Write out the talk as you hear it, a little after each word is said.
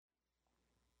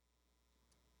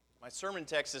My sermon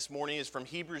text this morning is from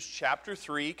Hebrews chapter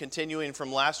 3, continuing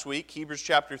from last week, Hebrews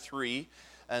chapter 3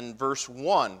 and verse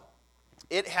 1.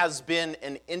 It has been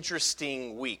an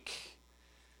interesting week.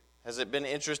 Has it been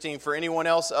interesting for anyone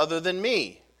else other than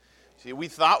me? See, we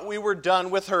thought we were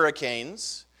done with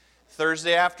hurricanes.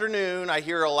 Thursday afternoon, I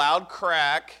hear a loud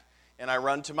crack, and I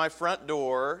run to my front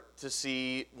door to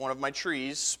see one of my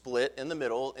trees split in the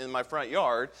middle in my front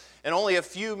yard. And only a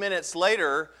few minutes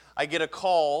later, I get a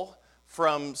call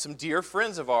from some dear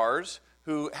friends of ours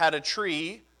who had a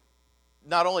tree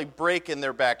not only break in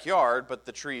their backyard, but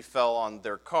the tree fell on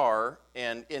their car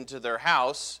and into their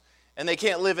house, and they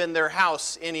can't live in their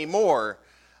house anymore.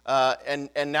 And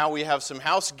now we have some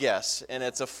house guests, and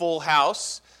it's a full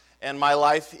house, and my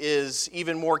life is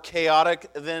even more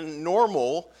chaotic than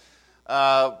normal.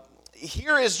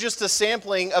 Here is just a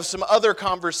sampling of some other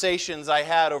conversations I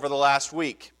had over the last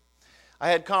week. I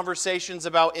had conversations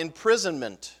about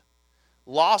imprisonment,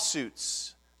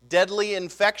 lawsuits, deadly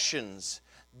infections,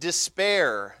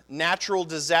 despair, natural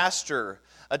disaster,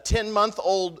 a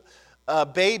 10-month-old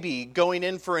baby going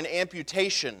in for an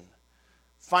amputation,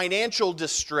 financial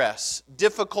distress,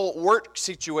 difficult work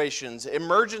situations,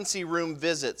 emergency room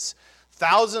visits,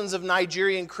 thousands of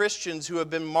Nigerian Christians who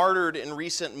have been martyred in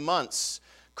recent months,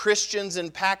 Christians in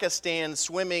Pakistan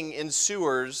swimming in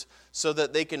sewers so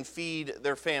that they can feed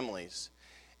their families.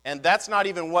 And that's not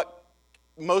even what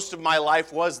most of my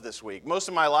life was this week. Most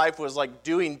of my life was like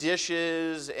doing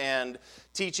dishes and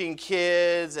teaching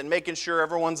kids and making sure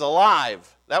everyone's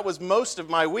alive. That was most of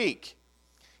my week.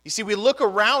 You see, we look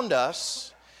around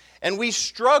us and we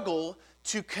struggle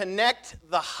to connect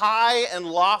the high and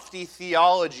lofty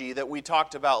theology that we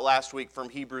talked about last week from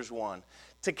Hebrews 1.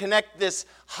 To connect this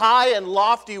high and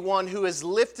lofty one who is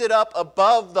lifted up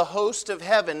above the host of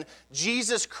heaven,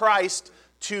 Jesus Christ,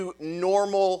 to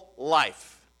normal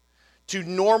life. To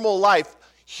normal life.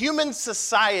 Human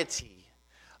society,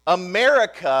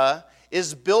 America,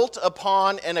 is built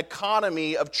upon an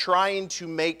economy of trying to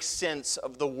make sense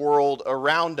of the world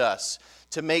around us,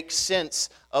 to make sense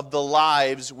of the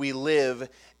lives we live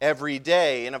every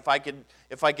day. And if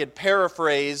I could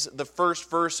paraphrase the first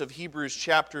verse of Hebrews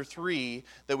chapter 3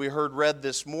 that we heard read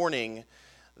this morning,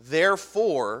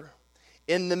 therefore,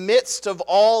 in the midst of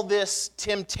all this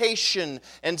temptation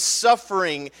and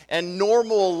suffering and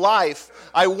normal life,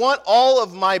 I want all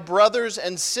of my brothers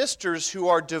and sisters who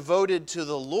are devoted to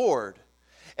the Lord,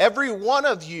 every one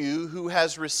of you who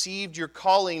has received your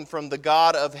calling from the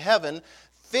God of heaven,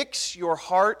 fix your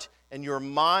heart and your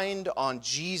mind on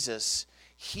Jesus.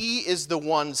 He is the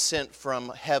one sent from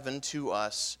heaven to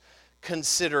us.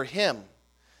 Consider him,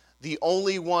 the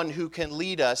only one who can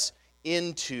lead us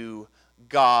into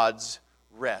God's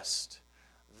rest.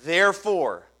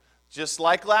 Therefore, just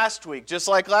like last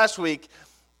week,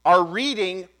 our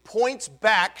reading points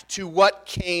back to what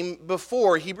came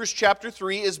before. Hebrews chapter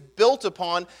 3 is built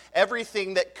upon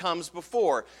everything that comes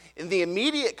before. In the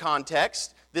immediate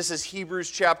context, this is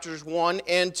Hebrews chapters 1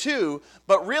 and 2,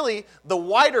 but really the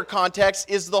wider context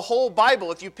is the whole Bible.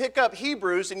 If you pick up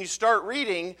Hebrews and you start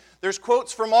reading, there's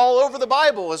quotes from all over the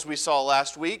Bible, as we saw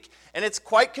last week, and it's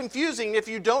quite confusing if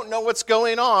you don't know what's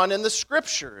going on in the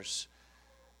Scriptures.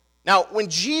 Now, when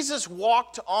Jesus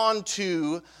walked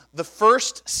onto the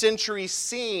first century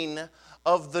scene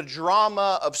of the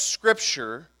drama of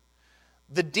Scripture,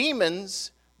 the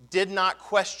demons did not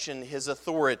question his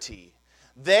authority.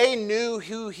 They knew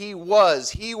who he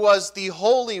was. He was the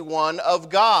Holy One of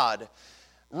God.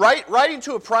 Writing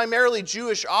to a primarily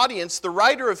Jewish audience, the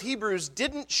writer of Hebrews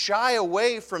didn't shy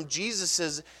away from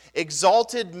Jesus'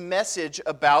 exalted message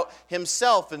about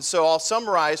himself. And so I'll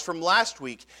summarize from last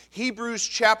week. Hebrews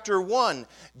chapter 1,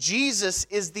 Jesus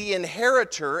is the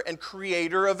inheritor and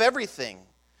creator of everything.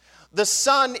 The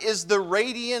Son is the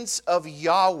radiance of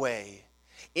Yahweh.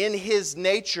 In his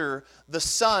nature, the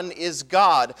Son is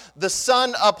God. The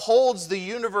Son upholds the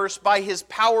universe by his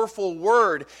powerful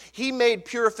word. He made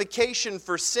purification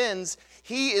for sins.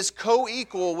 He is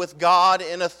co-equal with God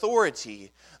in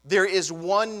authority. There is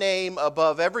one name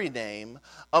above every name.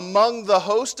 Among the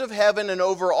host of heaven and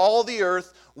over all the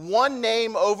earth, one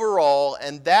name over all,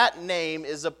 and that name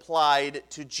is applied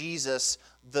to Jesus,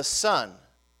 the Son.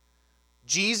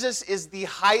 Jesus is the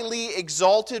highly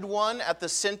exalted one at the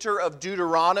center of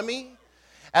Deuteronomy,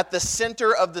 at the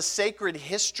center of the sacred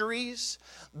histories.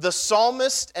 The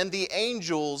psalmist and the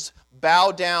angels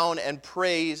bow down and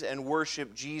praise and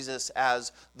worship Jesus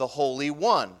as the Holy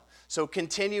One. So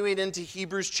continuing into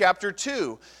Hebrews chapter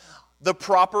 2, the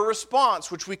proper response,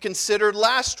 which we considered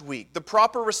last week, the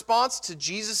proper response to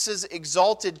Jesus'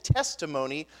 exalted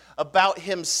testimony about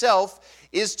himself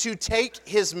is to take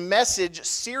his message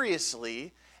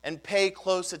seriously and pay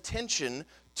close attention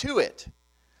to it.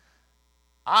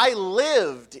 I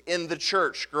lived in the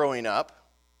church growing up.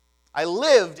 I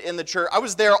lived in the church. I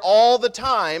was there all the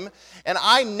time, and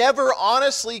I never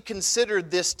honestly considered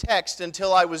this text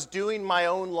until I was doing my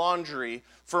own laundry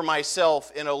for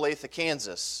myself in Olathe,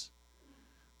 Kansas.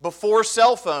 Before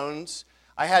cell phones,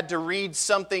 I had to read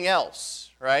something else,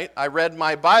 right? I read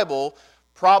my Bible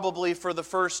probably for the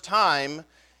first time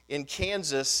in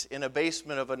Kansas in a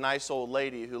basement of a nice old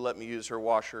lady who let me use her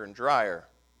washer and dryer.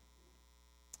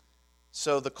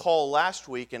 So the call last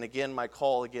week, and again my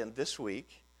call again this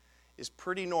week, is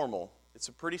pretty normal. It's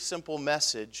a pretty simple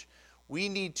message. We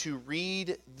need to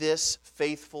read this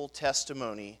faithful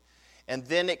testimony and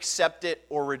then accept it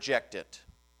or reject it.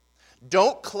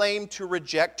 Don't claim to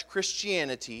reject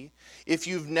Christianity if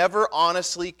you've never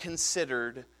honestly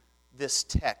considered this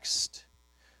text.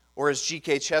 Or as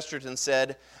G.K. Chesterton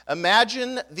said,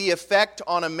 imagine the effect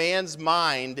on a man's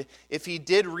mind if he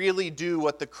did really do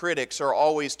what the critics are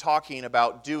always talking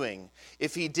about doing,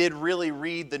 if he did really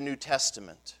read the New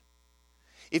Testament.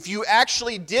 If you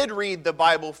actually did read the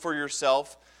Bible for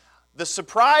yourself, the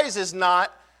surprise is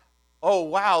not, oh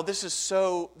wow, this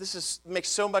makes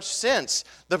so much sense.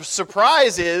 The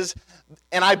surprise is,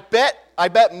 and I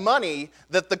bet money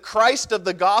that the Christ of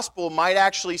the gospel might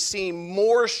actually seem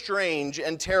more strange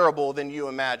and terrible than you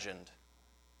imagined.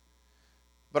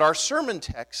 But our sermon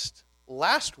text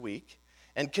last week,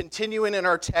 and continuing in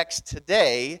our text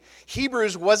today,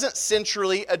 Hebrews wasn't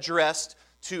centrally addressed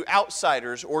to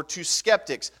outsiders or to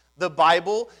skeptics. The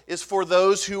Bible is for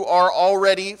those who are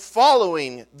already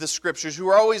following the Scriptures, who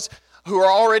are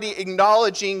already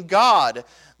acknowledging God.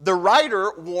 The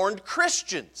writer warned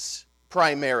Christians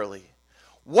primarily.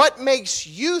 What makes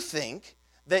you think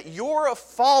that you're a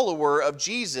follower of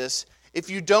Jesus if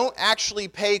you don't actually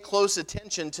pay close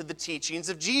attention to the teachings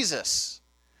of Jesus?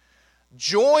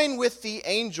 Join with the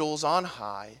angels on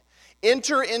high.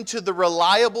 Enter into the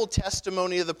reliable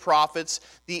testimony of the prophets,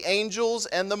 the angels,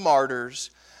 and the martyrs.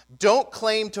 Don't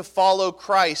claim to follow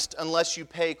Christ unless you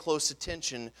pay close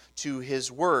attention to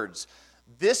his words.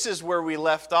 This is where we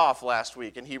left off last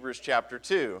week in Hebrews chapter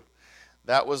 2.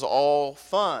 That was all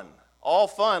fun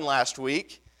last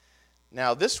week.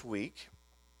 Now this week,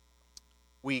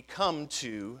 we come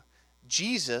to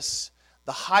Jesus,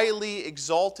 the highly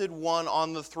exalted one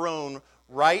on the throne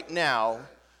right now.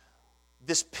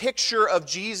 This picture of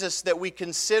Jesus that we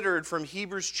considered from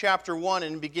Hebrews chapter 1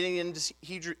 and beginning into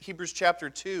Hebrews chapter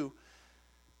 2,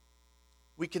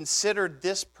 we considered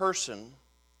this person.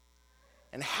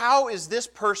 And how is this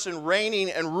person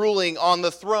reigning and ruling on the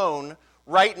throne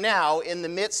right now in the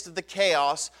midst of the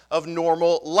chaos of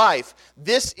normal life?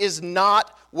 This is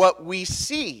not what we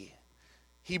see.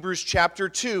 Hebrews chapter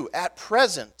 2, at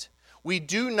present, we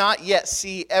do not yet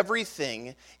see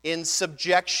everything in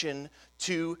subjection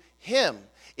to him.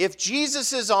 If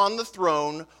Jesus is on the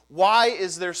throne, why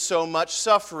is there so much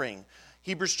suffering?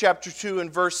 Hebrews chapter 2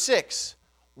 and verse 6.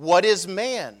 What is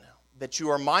man that you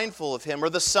are mindful of him, or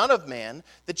the Son of Man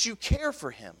that you care for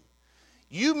him?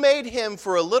 You made him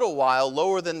for a little while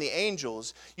lower than the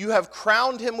angels. You have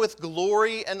crowned him with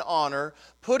glory and honor,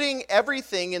 putting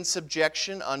everything in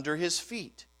subjection under his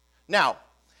feet. Now,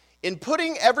 in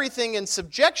putting everything in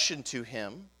subjection to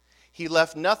him, he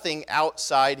left nothing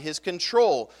outside his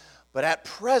control. But at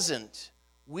present,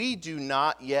 we do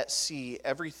not yet see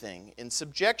everything in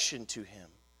subjection to him.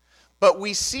 But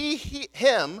we see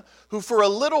him who for a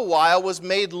little while was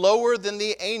made lower than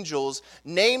the angels,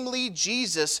 namely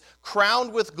Jesus,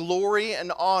 crowned with glory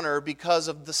and honor because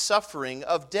of the suffering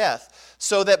of death,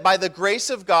 so that by the grace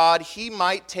of God he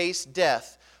might taste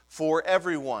death for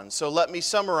everyone. So let me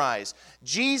summarize.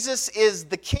 Jesus is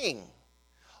the King.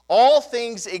 All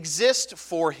things exist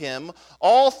for him.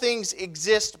 All things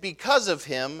exist because of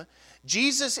him.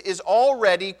 Jesus is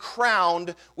already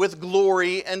crowned with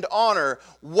glory and honor.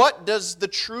 What does the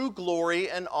true glory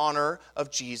and honor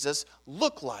of Jesus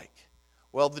look like?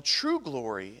 Well, the true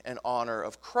glory and honor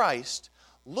of Christ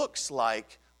looks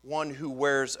like one who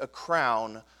wears a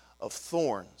crown of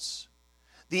thorns.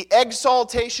 The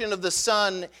exaltation of the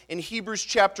Son in Hebrews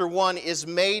chapter 1 is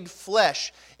made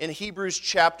flesh in Hebrews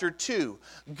chapter 2.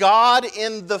 God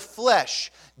in the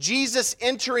flesh, Jesus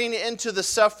entering into the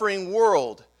suffering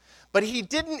world. But he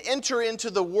didn't enter into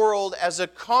the world as a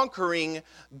conquering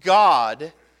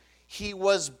God. He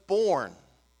was born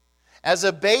as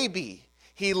a baby.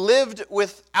 He lived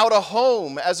without a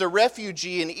home as a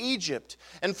refugee in Egypt.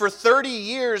 And for 30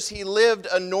 years he lived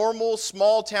a normal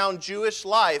small-town Jewish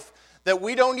life that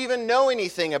we don't even know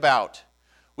anything about.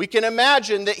 We can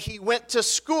imagine that he went to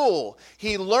school,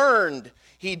 he learned,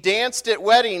 He danced at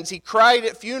weddings. He cried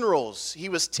at funerals. He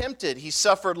was tempted. He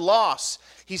suffered loss.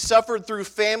 He suffered through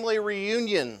family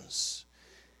reunions.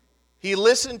 He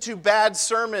listened to bad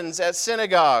sermons at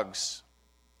synagogues.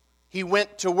 He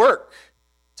went to work,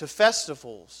 to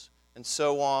festivals, and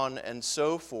so on and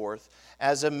so forth.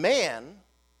 As a man,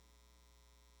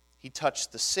 he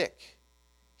touched the sick.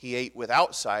 He ate with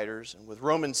outsiders and with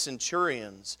Roman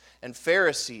centurions and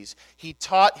Pharisees. He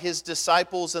taught his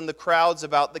disciples and the crowds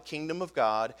about the kingdom of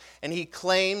God, and he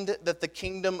claimed that the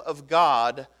kingdom of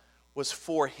God was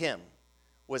for him,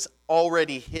 was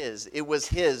already his. It was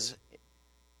his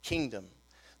kingdom.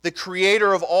 The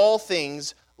creator of all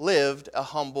things lived a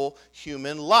humble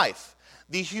human life.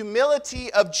 The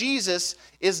humility of Jesus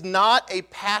is not a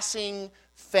passing,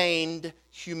 feigned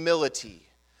humility.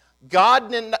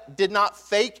 God did not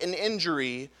fake an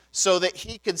injury so that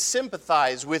he could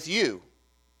sympathize with you.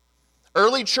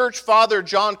 Early church father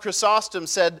John Chrysostom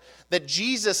said that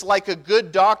Jesus, like a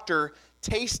good doctor,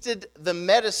 tasted the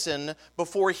medicine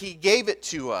before he gave it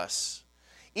to us.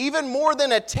 Even more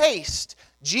than a taste,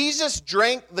 Jesus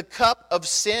drank the cup of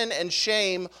sin and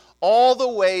shame all the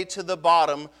way to the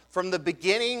bottom from the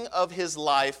beginning of his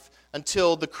life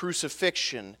until the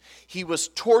crucifixion. He was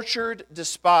tortured,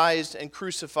 despised, and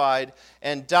crucified,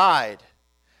 and died.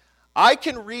 I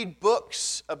can read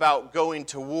books about going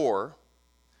to war,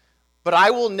 but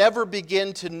I will never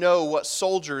begin to know what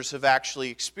soldiers have actually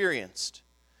experienced.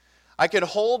 I can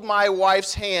hold my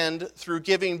wife's hand through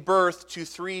giving birth to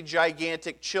 3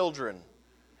 gigantic children.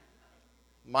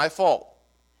 My fault.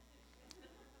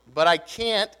 But I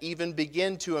can't even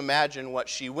begin to imagine what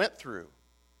she went through.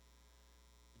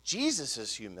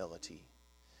 Jesus' humility,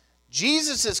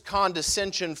 Jesus'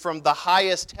 condescension from the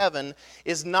highest heaven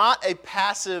is not a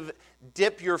passive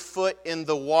dip your foot in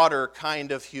the water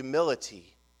kind of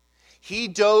humility. He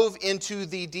dove into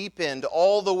the deep end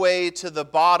all the way to the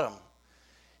bottom.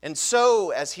 And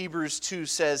so, as Hebrews 2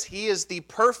 says, he is the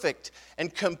perfect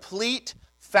and complete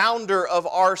founder of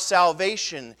our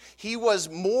salvation. He was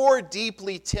more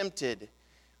deeply tempted,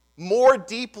 more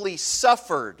deeply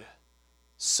suffered,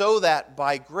 so that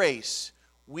by grace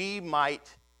we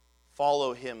might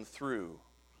follow him through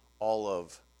all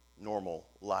of normal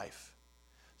life.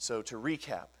 So to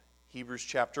recap, Hebrews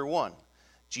chapter 1,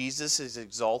 Jesus is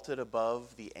exalted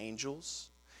above the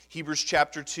angels. Hebrews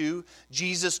chapter 2,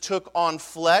 Jesus took on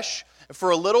flesh.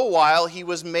 For a little while he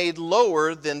was made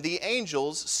lower than the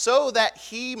angels so that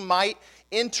he might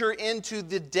enter into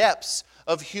the depths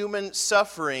of human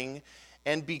suffering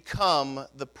and become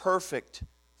the perfect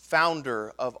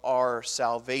founder of our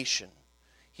salvation.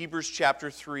 Hebrews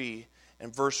chapter 3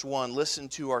 and verse 1. Listen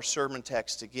to our sermon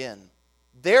text again.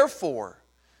 Therefore,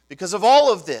 because of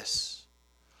all of this,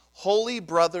 holy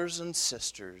brothers and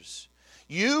sisters,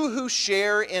 you who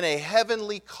share in a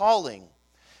heavenly calling,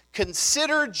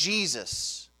 consider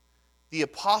Jesus, the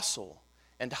apostle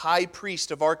and high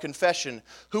priest of our confession,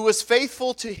 who was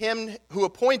faithful to him who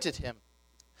appointed him,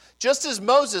 just as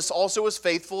Moses also was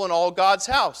faithful in all God's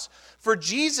house. For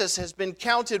Jesus has been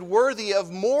counted worthy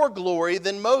of more glory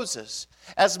than Moses,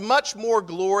 as much more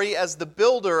glory as the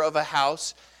builder of a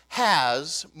house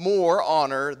has more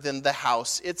honor than the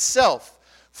house itself.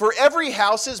 For every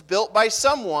house is built by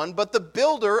someone, but the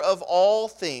builder of all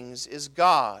things is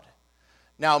God.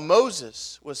 Now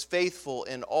Moses was faithful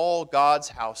in all God's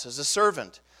house as a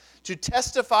servant, to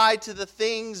testify to the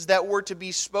things that were to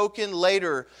be spoken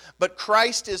later. But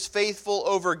Christ is faithful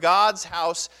over God's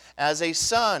house as a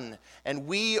son, and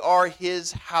we are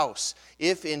his house,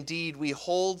 if indeed we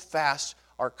hold fast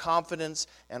our confidence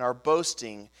and our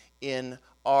boasting in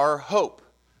our hope.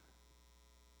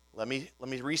 Let me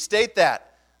restate that.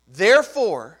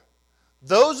 Therefore,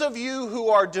 those of you who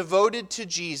are devoted to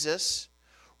Jesus,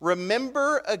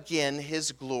 remember again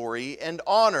his glory and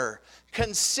honor.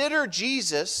 Consider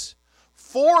Jesus,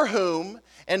 for whom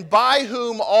and by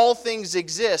whom all things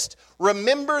exist.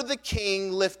 Remember the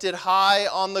King lifted high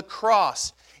on the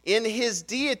cross. In his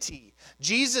deity,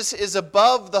 Jesus is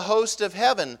above the host of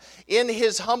heaven. In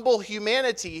his humble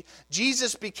humanity,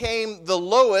 Jesus became the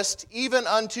lowest, even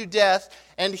unto death.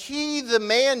 And he, the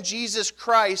man Jesus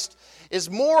Christ, is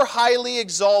more highly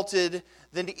exalted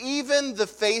than even the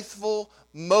faithful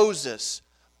Moses.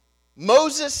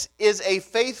 Moses is a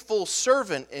faithful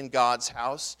servant in God's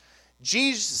house.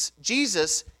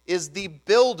 Jesus is the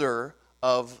builder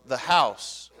of the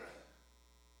house.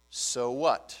 So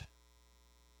what?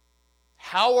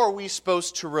 How are we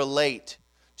supposed to relate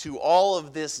to all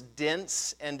of this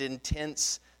dense and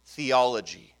intense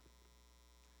theology?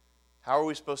 How are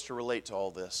we supposed to relate to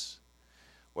all this?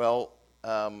 Well,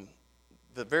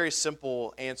 the very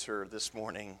simple answer this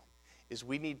morning is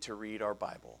we need to read our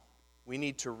Bible. We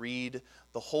need to read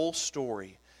the whole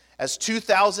story. As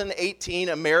 2018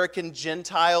 American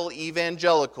Gentile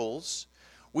evangelicals,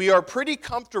 we are pretty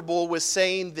comfortable with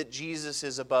saying that Jesus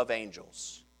is above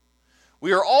angels.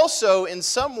 We are also, in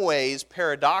some ways,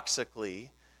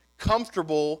 paradoxically,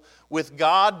 comfortable with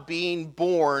God being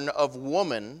born of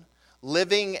woman,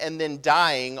 living and then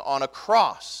dying on a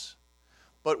cross.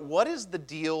 But what is the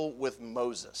deal with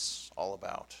Moses all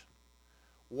about?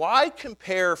 Why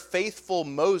compare faithful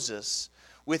Moses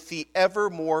with the ever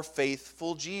more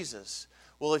faithful Jesus?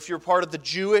 Well, if you're part of the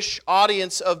Jewish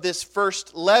audience of this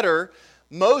first letter,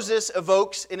 Moses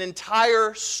evokes an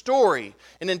entire story.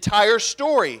 And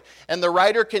the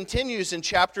writer continues in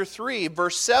chapter 3,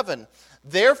 verse 7.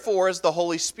 Therefore, as the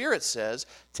Holy Spirit says,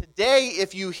 today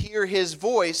if you hear his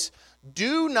voice,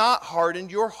 do not harden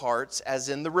your hearts as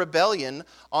in the rebellion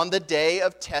on the day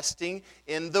of testing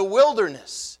in the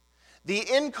wilderness.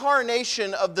 The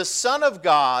incarnation of the Son of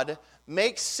God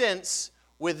makes sense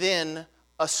within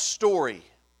a story.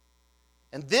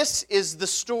 And this is the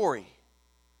story.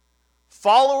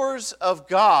 Followers of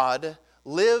God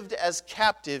lived as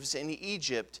captives in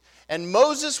Egypt, and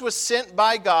Moses was sent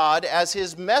by God as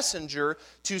his messenger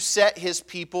to set his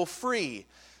people free.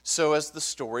 So as the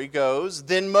story goes,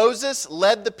 then Moses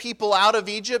led the people out of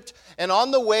Egypt, and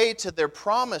on the way to their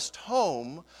promised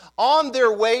home, on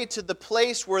their way to the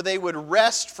place where they would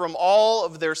rest from all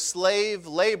of their slave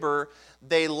labor,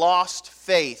 they lost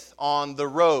faith on the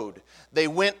road. They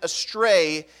went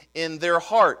astray in their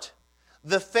heart.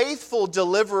 The faithful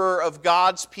deliverer of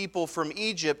God's people from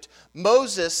Egypt,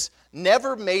 Moses,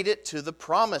 never made it to the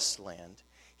promised land.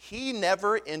 He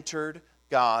never entered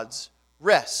God's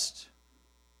rest.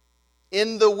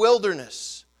 In the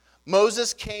wilderness,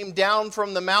 Moses came down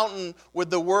from the mountain with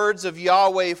the words of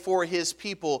Yahweh for his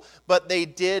people, but they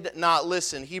did not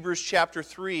listen. Hebrews chapter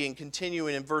 3 and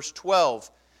continuing in verse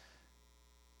 12.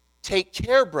 Take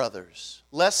care, brothers,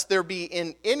 lest there be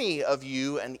in any of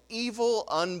you an evil,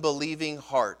 unbelieving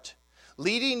heart,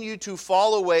 leading you to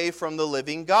fall away from the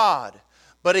living God.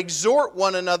 But exhort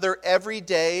one another every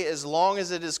day as long as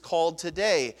it is called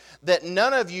today, that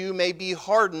none of you may be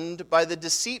hardened by the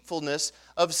deceitfulness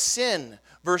of sin.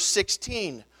 Verse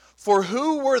 16, for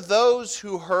who were those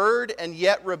who heard and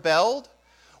yet rebelled?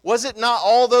 Was it not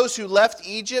all those who left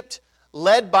Egypt,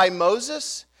 led by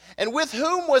Moses? And with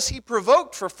whom was he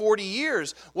provoked for 40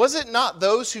 years? Was it not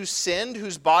those who sinned,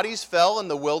 whose bodies fell in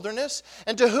the wilderness?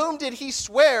 And to whom did he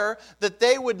swear that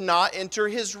they would not enter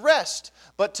his rest,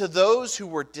 but to those who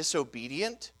were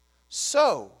disobedient?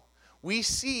 So we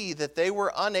see that they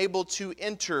were unable to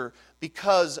enter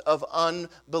because of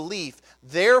unbelief.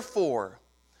 Therefore,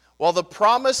 while the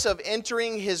promise of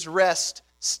entering his rest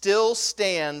still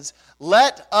stands,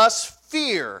 let us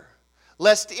fear,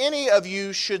 lest any of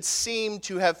you should seem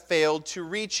to have failed to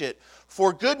reach it.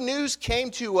 For good news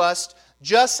came to us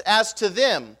just as to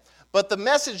them, but the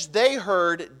message they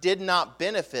heard did not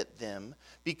benefit them,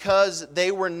 because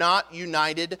they were not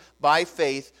united by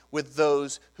faith with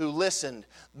those who listened.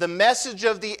 The message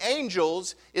of the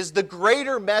angels is the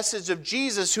greater message of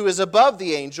Jesus, who is above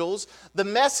the angels. The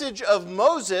message of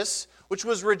Moses, which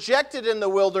was rejected in the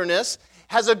wilderness,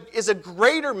 is a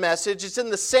greater message. It's in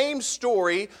the same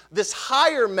story. This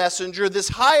higher messenger, this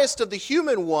highest of the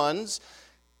human ones,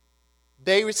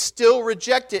 they still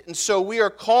reject it. And so we are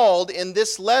called in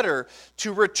this letter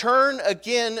to return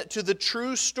again to the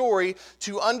true story,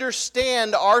 to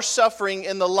understand our suffering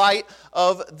in the light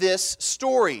of this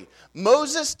story.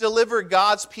 Moses delivered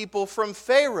God's people from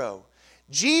Pharaoh.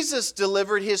 Jesus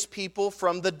delivered his people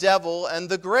from the devil and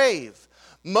the grave.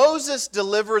 Moses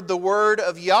delivered the word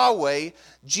of Yahweh.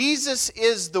 Jesus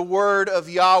is the word of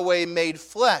Yahweh made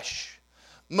flesh.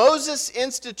 Moses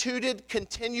instituted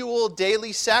continual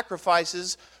daily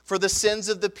sacrifices for the sins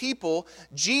of the people.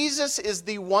 Jesus is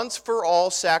the once-for-all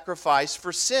sacrifice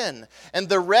for sin. And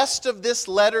the rest of this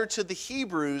letter to the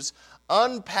Hebrews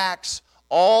unpacks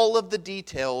all of the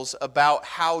details about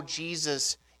how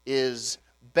Jesus is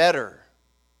better.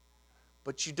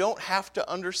 But you don't have to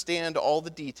understand all the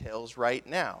details right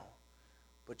now.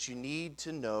 But you need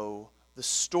to know the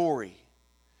story.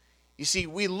 You see,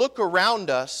 we look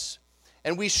around us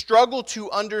and we struggle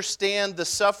to understand the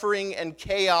suffering and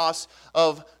chaos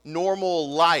of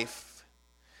normal life.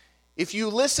 If you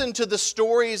listen to the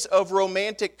stories of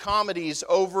romantic comedies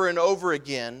over and over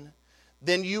again,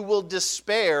 then you will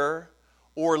despair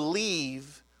or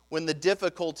leave when the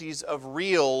difficulties of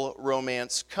real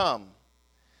romance come.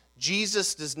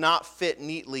 Jesus does not fit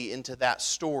neatly into that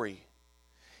story.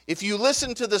 If you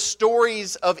listen to the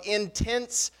stories of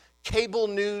intense cable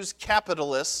news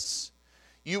capitalists,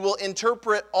 you will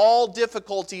interpret all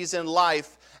difficulties in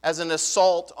life as an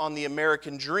assault on the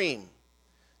American dream.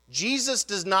 Jesus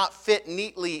does not fit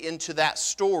neatly into that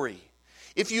story.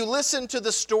 If you listen to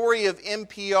the story of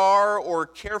NPR or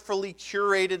carefully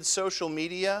curated social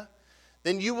media,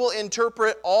 then you will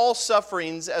interpret all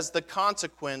sufferings as the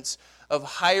consequence of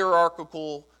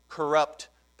hierarchical, corrupt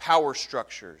power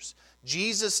structures.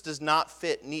 Jesus does not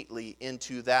fit neatly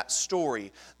into that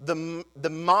story. The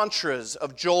mantras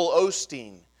of Joel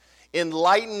Osteen,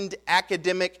 enlightened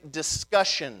academic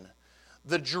discussion,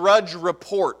 the Drudge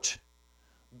Report,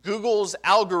 Google's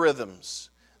algorithms,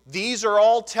 these are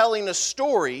all telling a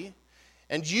story,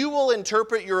 and you will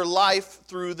interpret your life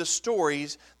through the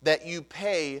stories that you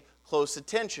pay close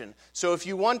attention. So if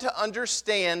you want to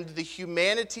understand the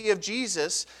humanity of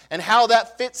Jesus and how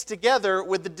that fits together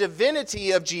with the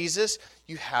divinity of Jesus,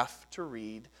 you have to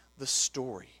read the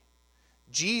story.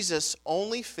 Jesus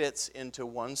only fits into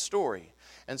one story.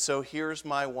 And so here's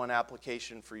my one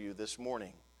application for you this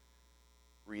morning.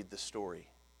 Read the story.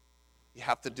 You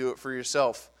have to do it for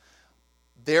yourself.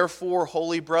 Therefore,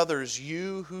 holy brothers,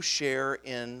 you who share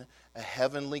in a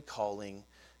heavenly calling,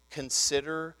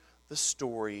 consider the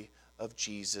story of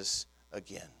Jesus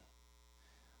again.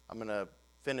 I'm going to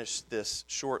finish this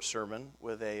short sermon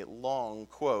with a long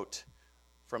quote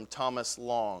from Thomas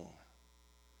Long.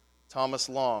 Thomas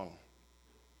Long.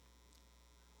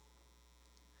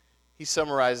 He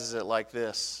summarizes it like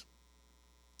this.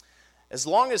 As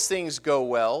long as things go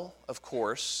well, of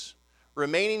course,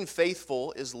 remaining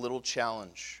faithful is little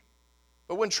challenge.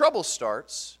 But when trouble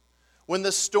starts, when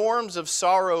the storms of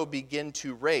sorrow begin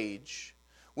to rage,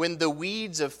 when the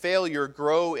weeds of failure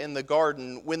grow in the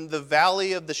garden, when the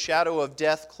valley of the shadow of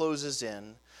death closes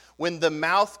in, when the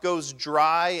mouth goes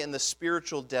dry in the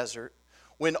spiritual desert,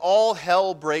 when all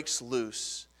hell breaks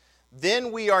loose,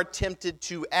 then we are tempted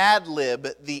to ad-lib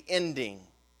the ending,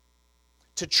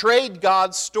 to trade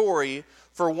God's story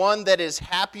for one that is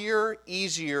happier,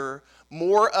 easier,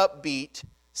 more upbeat,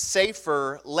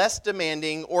 safer, less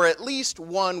demanding, or at least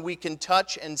one we can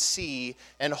touch and see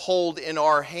and hold in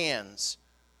our hands.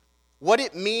 What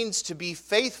it means to be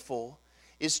faithful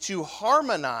is to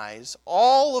harmonize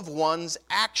all of one's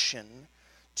action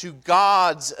to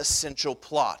God's essential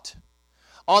plot.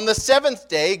 On the seventh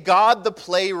day, God the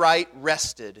playwright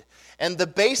rested, and the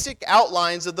basic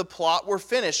outlines of the plot were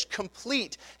finished,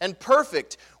 complete and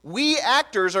perfect. We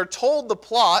actors are told the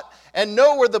plot and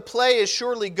know where the play is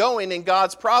surely going in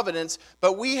God's providence,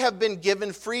 but we have been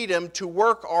given freedom to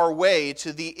work our way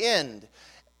to the end.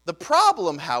 The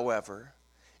problem, however,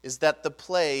 is that the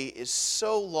play is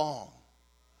so long,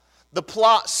 the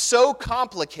plot so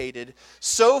complicated,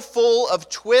 so full of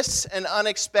twists and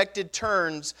unexpected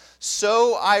turns,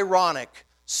 so ironic,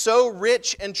 so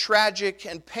rich and tragic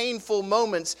and painful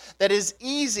moments that it is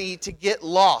easy to get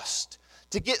lost,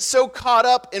 to get so caught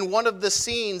up in one of the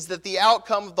scenes that the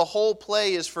outcome of the whole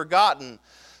play is forgotten.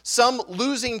 Some,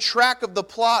 losing track of the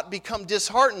plot, become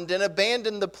disheartened and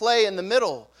abandon the play in the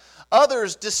middle.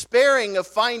 Others, despairing of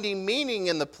finding meaning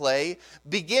in the play,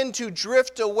 begin to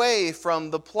drift away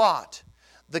from the plot.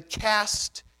 The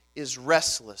cast is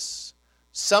restless,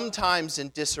 sometimes in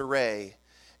disarray,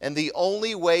 and the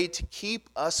only way to keep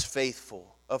us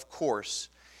faithful, of course,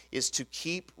 is to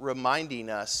keep reminding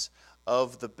us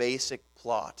of the basic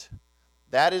plot.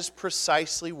 That is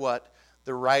precisely what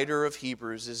the writer of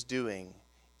Hebrews is doing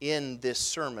in this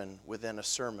sermon within a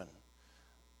sermon.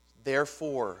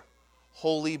 Therefore,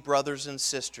 holy brothers and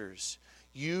sisters,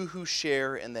 you who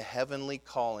share in the heavenly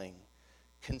calling,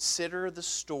 consider the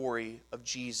story of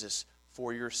Jesus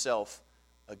for yourself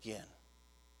again.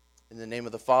 In the name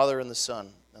of the Father, and the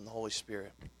Son, and the Holy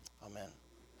Spirit. Amen.